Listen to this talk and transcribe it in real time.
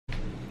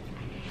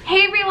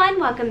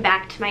everyone, welcome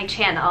back to my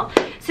channel.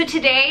 So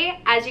today,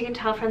 as you can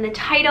tell from the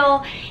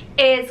title,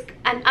 is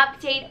an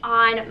update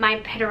on my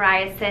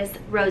pityriasis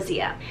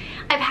rosea.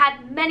 I've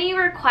had many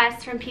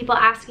requests from people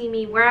asking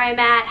me where I'm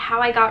at, how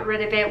I got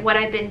rid of it, what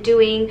I've been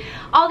doing,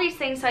 all these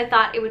things, so I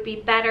thought it would be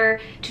better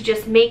to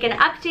just make an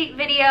update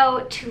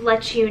video to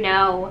let you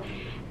know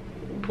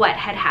what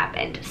had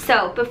happened.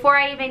 So before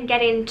I even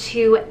get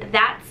into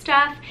that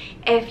stuff,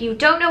 if you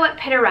don't know what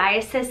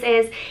pityriasis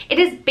is, it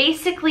is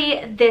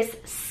basically this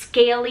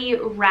scaly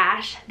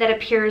rash that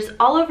appears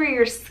all over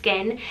your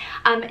skin.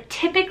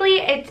 Typically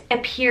it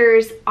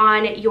appears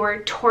on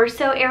your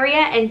torso area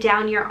and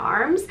down your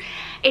arms.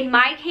 In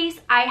my case,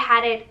 I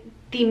had it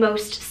the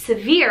most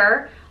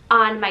severe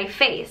on my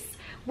face,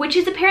 which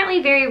is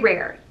apparently very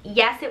rare.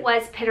 Yes, it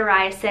was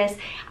pityriasis,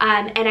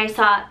 and I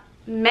saw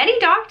many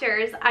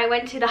doctors. I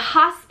went to the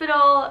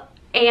hospital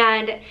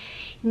and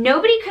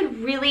nobody could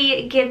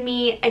really give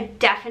me a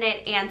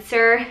definite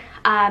answer.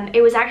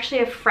 It was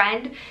actually a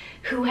friend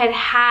who had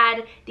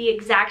had the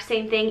exact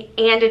same thing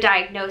and a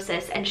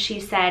diagnosis, and she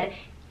said,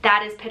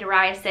 that is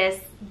pityriasis,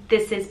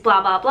 this is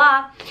blah blah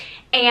blah,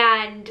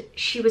 and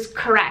she was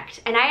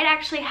correct. And I had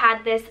actually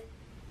had this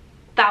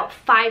about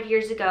 5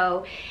 years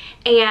ago,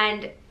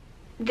 and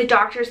the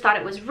doctors thought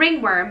it was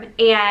ringworm,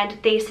 and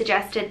they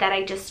suggested that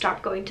I just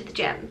stop going to the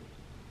gym.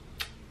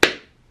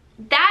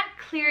 That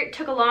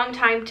took a long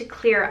time to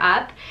clear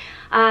up,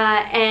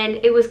 and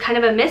it was kind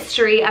of a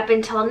mystery up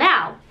until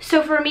now.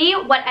 So for me,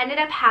 what ended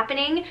up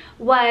happening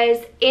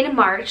was in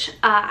March,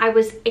 I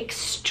was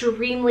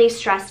extremely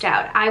stressed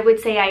out. I would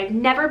say I've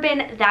never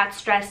been that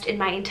stressed in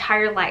my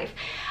entire life.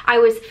 I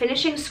was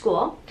finishing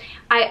school.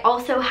 I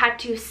also had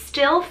to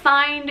still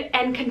find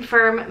and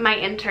confirm my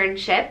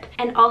internship,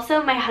 and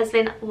also my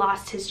husband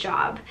lost his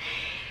job.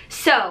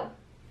 So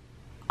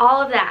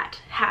all of that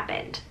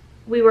happened.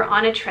 We were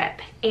on a trip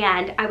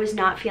and I was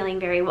not feeling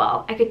very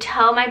well. I could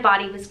tell my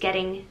body was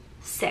getting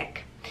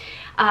sick.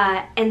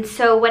 And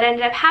so what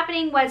ended up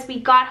happening was we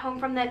got home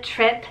from the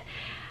trip.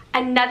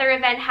 Another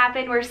event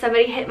happened where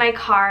somebody hit my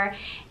car,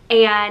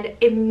 and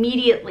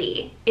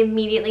immediately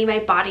my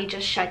body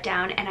just shut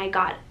down and I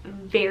got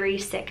very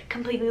sick,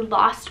 completely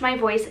lost my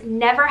voice.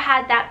 Never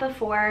had that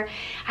before.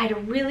 I had a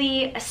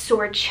really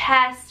sore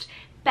chest,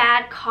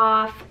 bad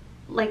cough,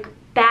 like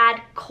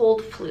bad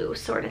cold flu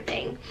sort of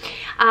thing.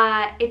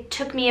 It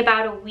took me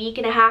about a week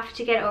and a half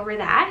to get over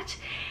that.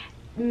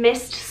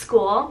 Missed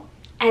school,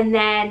 and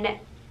then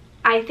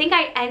I think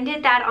I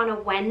ended that on a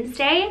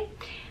Wednesday.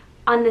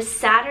 On the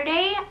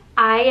Saturday,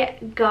 I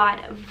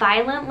got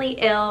violently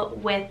ill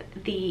with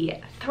the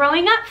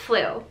throwing up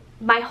flu.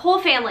 My whole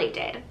family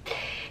did.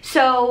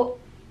 So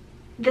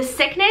the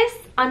sickness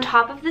on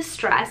top of the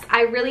stress,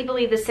 I really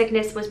believe the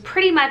sickness was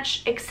pretty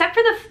much, except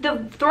for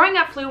the throwing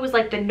up flu was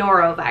like the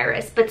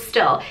norovirus, but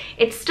still,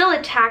 it still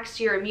attacks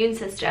your immune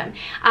system.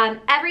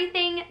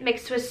 Everything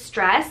mixed with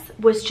stress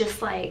was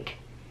just like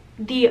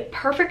the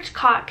perfect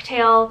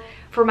cocktail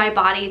for my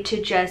body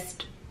to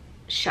just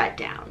shut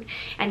down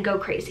and go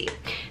crazy.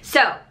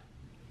 So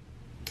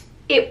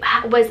it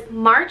was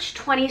March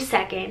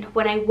 22nd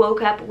when I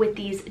woke up with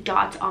these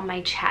dots on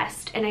my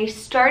chest, and I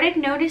started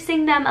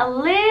noticing them a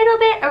little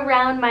bit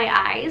around my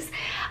eyes.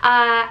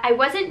 I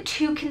wasn't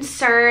too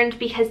concerned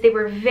because they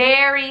were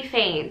very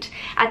faint.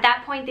 At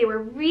that point, they were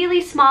really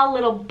small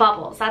little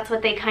bubbles. That's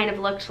what they kind of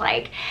looked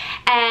like.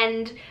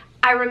 And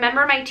I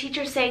remember my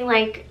teacher saying,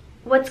 like,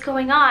 what's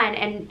going on,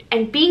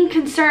 and being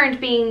concerned,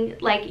 being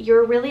like,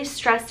 you're really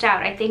stressed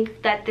out. I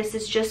think that this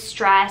is just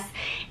stress.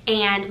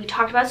 And we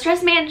talked about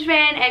stress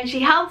management and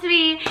she helped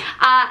me,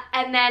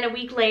 and then a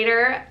week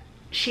later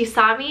she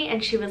saw me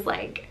and she was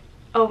like,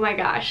 oh my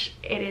gosh,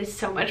 it is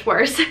so much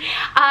worse.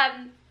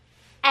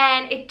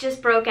 And it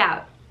just broke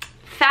out.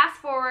 Fast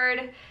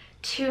forward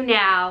to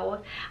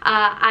now,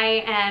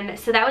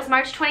 so that was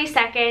March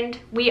 22nd.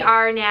 We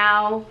are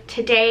now,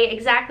 today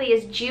exactly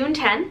is June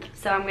 10th,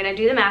 so I'm gonna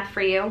do the math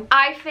for you.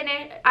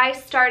 I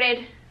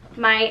started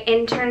my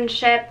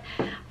internship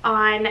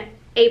on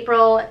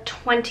April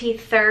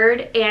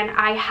 23rd, and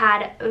I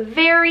had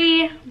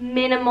very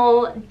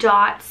minimal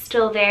dots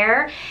still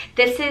there.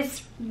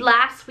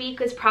 Last week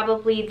was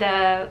probably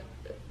the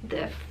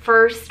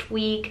first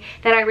week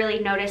that I really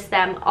noticed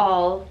them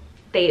all.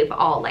 They've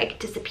all like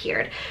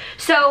disappeared.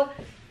 So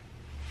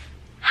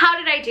how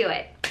did I do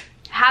it?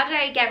 How did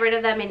I get rid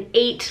of them in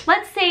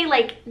let's say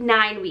like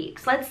 9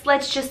 weeks?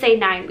 Let's just say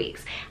 9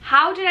 weeks.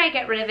 How did I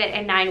get rid of it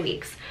in 9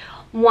 weeks?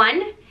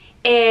 One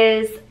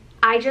is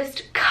I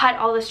just cut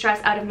all the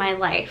stress out of my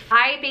life.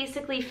 I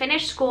basically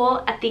finished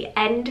school at the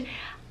end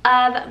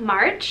of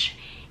March,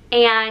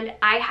 and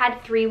I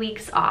had 3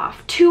 weeks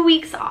off, 2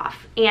 weeks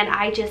off, and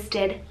I just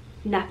did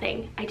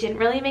nothing. I didn't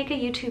really make a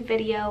YouTube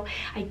video.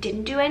 I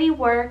didn't do any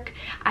work.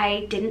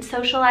 I didn't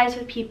socialize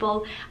with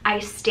people. I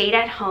stayed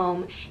at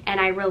home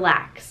and I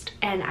relaxed,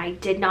 and I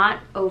did not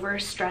over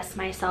stress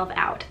myself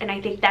out. And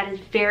I think that is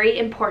very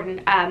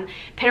important.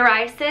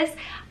 Pityriasis,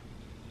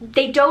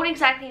 They don't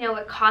exactly know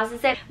what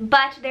causes it,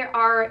 but there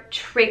are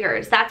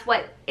triggers. That's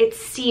what it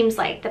seems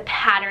like, the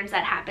patterns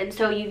that happen.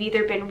 So you've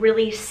either been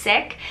really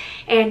sick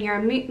and your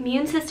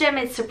immune system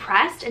is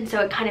suppressed, and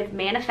so it kind of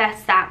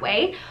manifests that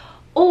way,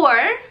 or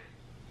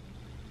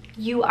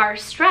you are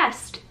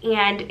stressed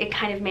and it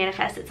kind of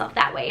manifests itself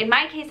that way. In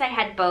my case, I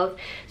had both,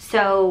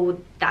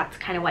 so that's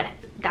kind of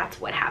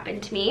what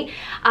happened to me.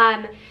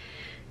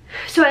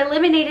 So I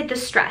eliminated the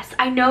stress.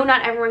 I know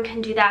not everyone can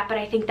do that, but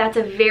I think that's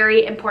a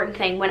very important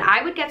thing. When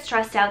I would get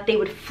stressed out, they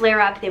would flare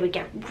up, they would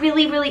get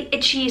really, really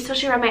itchy,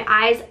 especially around my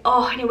eyes.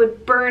 Oh, and it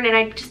would burn, and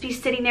I'd just be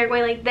sitting there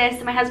going like this,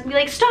 and my husband would be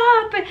like,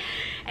 stop!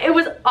 It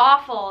was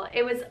awful.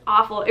 It was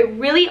awful. It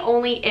really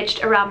only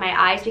itched around my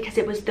eyes because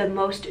it was the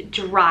most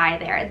dry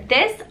there.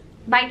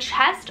 My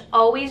chest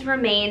always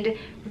remained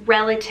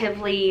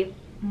relatively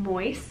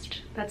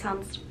moist. That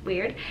sounds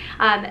weird.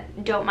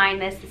 Don't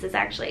mind this. This is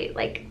actually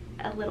like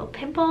a little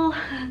pimple.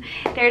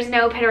 There's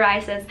no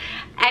pityriasis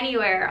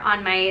anywhere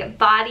on my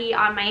body,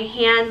 on my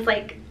hands.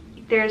 Like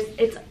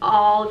it's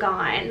all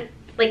gone.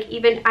 Like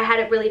even I had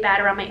it really bad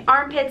around my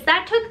armpits.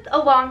 That took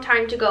a long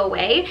time to go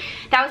away.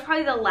 That was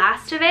probably the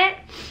last of it,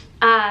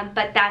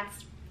 but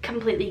that's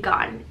completely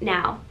gone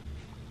now.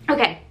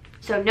 Okay,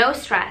 so no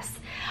stress.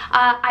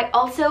 I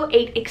also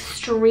ate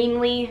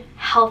extremely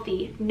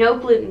healthy, no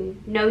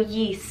gluten, no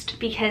yeast,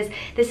 because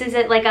this is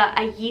like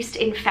a yeast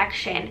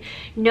infection.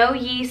 No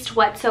yeast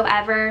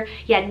whatsoever.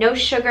 Yeah, no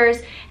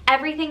sugars,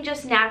 everything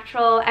just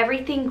natural,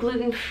 everything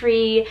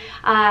gluten-free,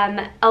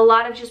 a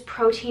lot of just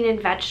protein and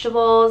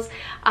vegetables.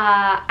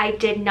 I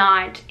did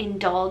not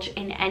indulge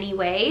in any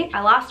way.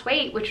 I lost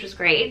weight, which was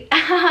great,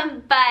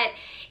 but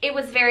it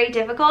was very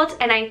difficult,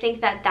 and I think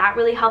that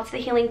really helps the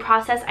healing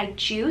process. I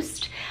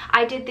juiced.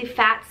 I did the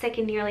Fat, Sick,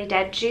 and Nearly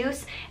Dead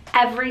juice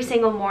every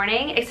single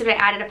morning, except I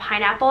added a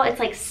pineapple. It's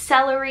like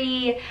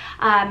celery,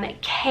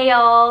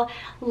 kale,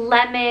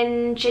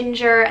 lemon,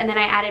 ginger, and then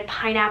I added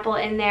pineapple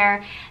in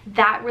there.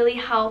 That really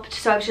helped.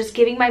 So I was just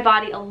giving my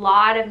body a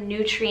lot of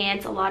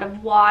nutrients, a lot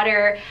of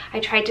water. I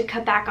tried to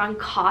cut back on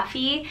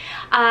coffee,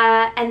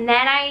 and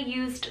then I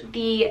used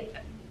the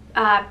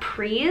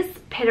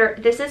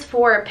this is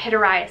for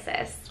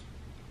pityriasis,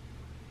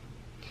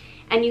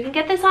 and you can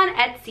get this on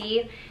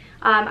Etsy.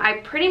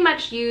 I pretty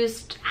much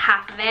used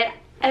half of it,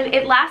 and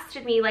it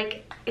lasted me,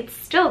 like, it's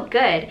still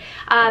good,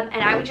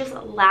 and I would just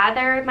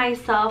lather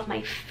myself,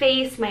 my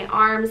face, my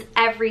arms,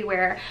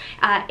 everywhere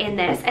in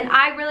this, and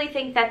I really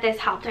think that this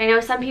helped. I know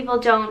some people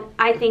don't.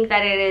 I think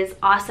that it is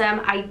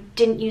awesome. I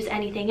didn't use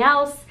anything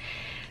else.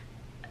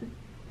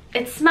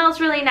 It smells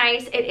really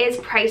nice. It is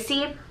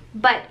pricey,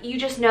 but you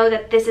just know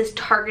that this is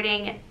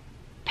targeting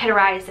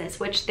pityriasis,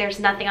 which there's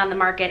nothing on the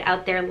market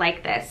out there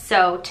like this.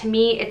 So to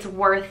me, it's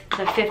worth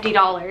the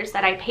 $50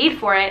 that I paid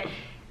for it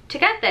to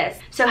get this.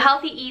 So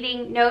healthy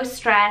eating, no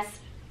stress.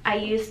 I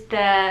used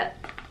the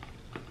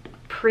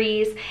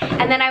Prees,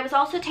 and then I was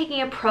also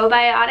taking a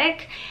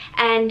probiotic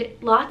and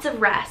lots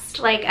of rest,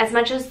 like as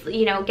much as,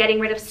 you know, getting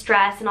rid of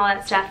stress and all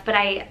that stuff, but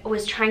I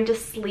was trying to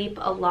sleep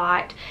a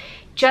lot,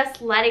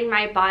 just letting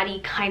my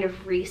body kind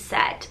of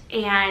reset,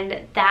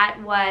 and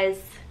that was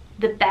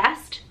the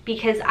best,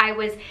 because I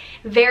was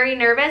very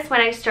nervous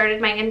when I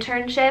started my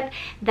internship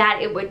that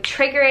it would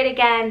trigger it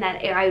again,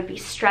 that I would be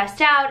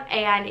stressed out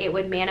and it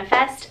would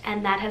manifest,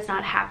 and that has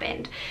not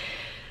happened.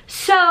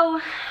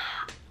 So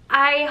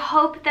I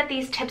hope that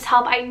these tips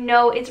help. I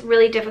know it's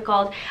really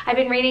difficult. I've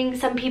been reading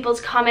some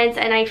people's comments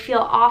and I feel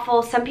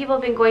awful. Some people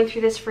have been going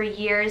through this for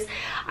years.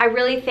 I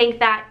really think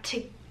that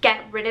to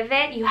get rid of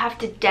it, you have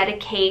to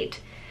dedicate,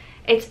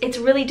 it's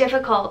really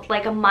difficult,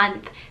 like a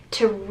month,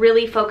 to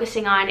really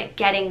focusing on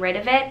getting rid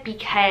of it,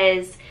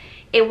 because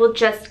it will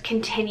just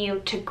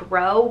continue to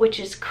grow, which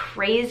is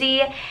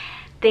crazy.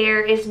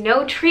 There is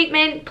no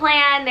treatment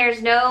plan.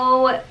 There's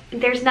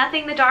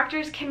nothing the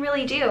doctors can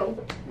really do.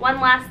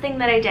 One last thing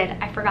that I did,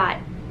 I forgot.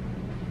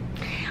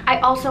 I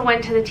also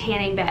went to the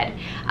tanning bed.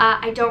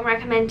 I don't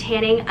recommend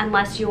tanning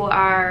unless you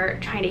are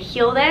trying to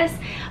heal this,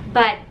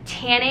 but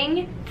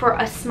tanning for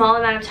a small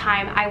amount of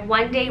time. I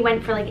one day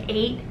went for like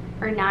 8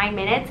 or 9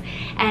 minutes,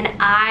 and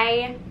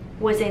I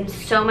was in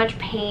so much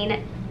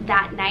pain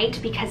that night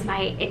because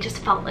it just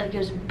felt like it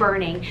was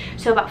burning.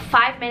 So about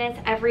 5 minutes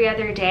every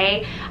other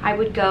day I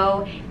would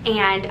go,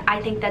 and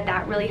I think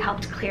that really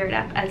helped clear it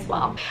up as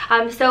well.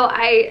 So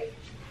I,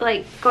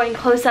 like, going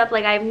close up,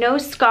 like, I have no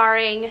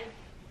scarring.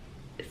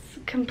 It's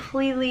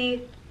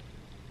completely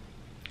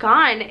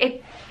gone.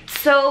 It's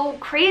so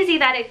crazy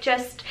that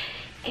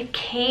it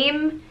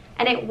came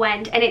and it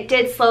went, and it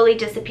did slowly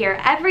disappear.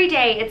 Every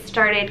day it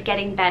started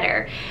getting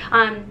better.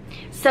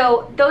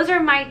 So those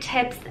are my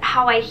tips,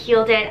 how I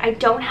healed it. I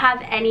don't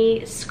have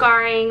any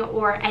scarring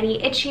or any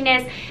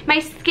itchiness. My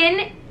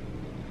skin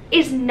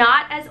is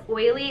not as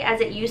oily as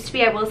it used to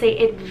be. I will say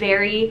it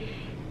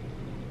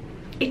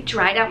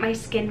dried out my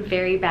skin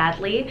very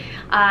badly.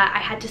 I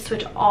had to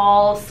switch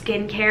all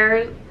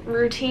skincare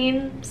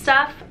routine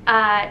stuff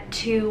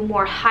to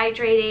more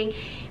hydrating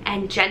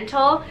and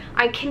gentle.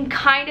 I'm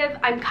kind of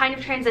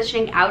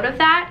transitioning out of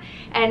that,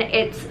 and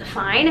it's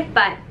fine,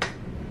 but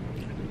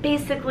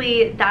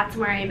basically that's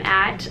where I'm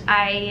at.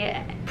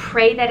 I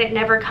pray that it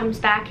never comes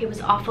back. It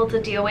was awful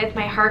to deal with.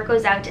 My heart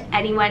goes out to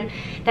anyone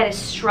that is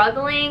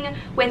struggling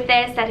with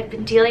this, that have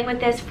been dealing with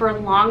this for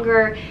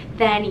longer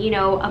than, you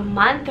know, a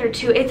month or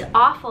two. It's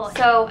awful.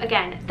 So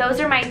again, those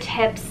are my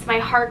tips. My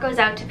heart goes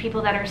out to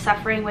people that are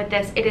suffering with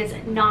this. It is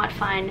not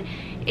fun.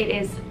 It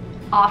is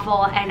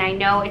awful, and I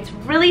know it's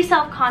really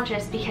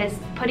self-conscious because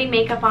putting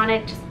makeup on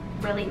it just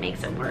really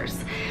makes it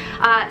worse.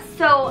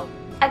 So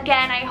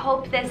again, I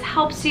hope this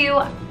helps you.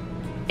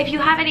 If you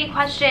have any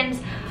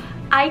questions,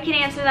 I can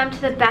answer them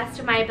to the best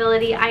of my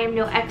ability. I am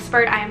no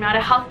expert. I am not a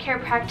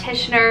healthcare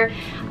practitioner.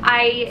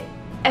 I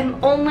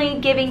am only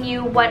giving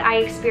you what I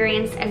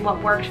experienced and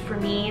what worked for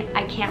me.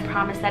 I can't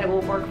promise that it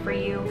will work for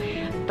you,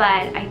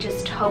 but I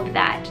just hope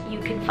that you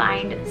can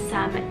find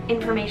some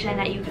information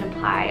that you can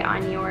apply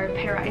on your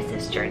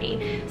pityriasis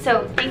journey.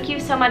 So thank you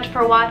so much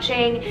for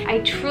watching. I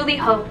truly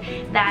hope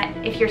that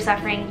if you're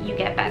suffering, you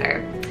get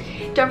better.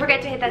 Don't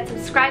forget to hit that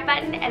subscribe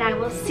button, and I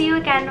will see you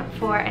again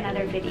for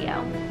another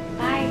video.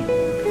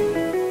 Bye.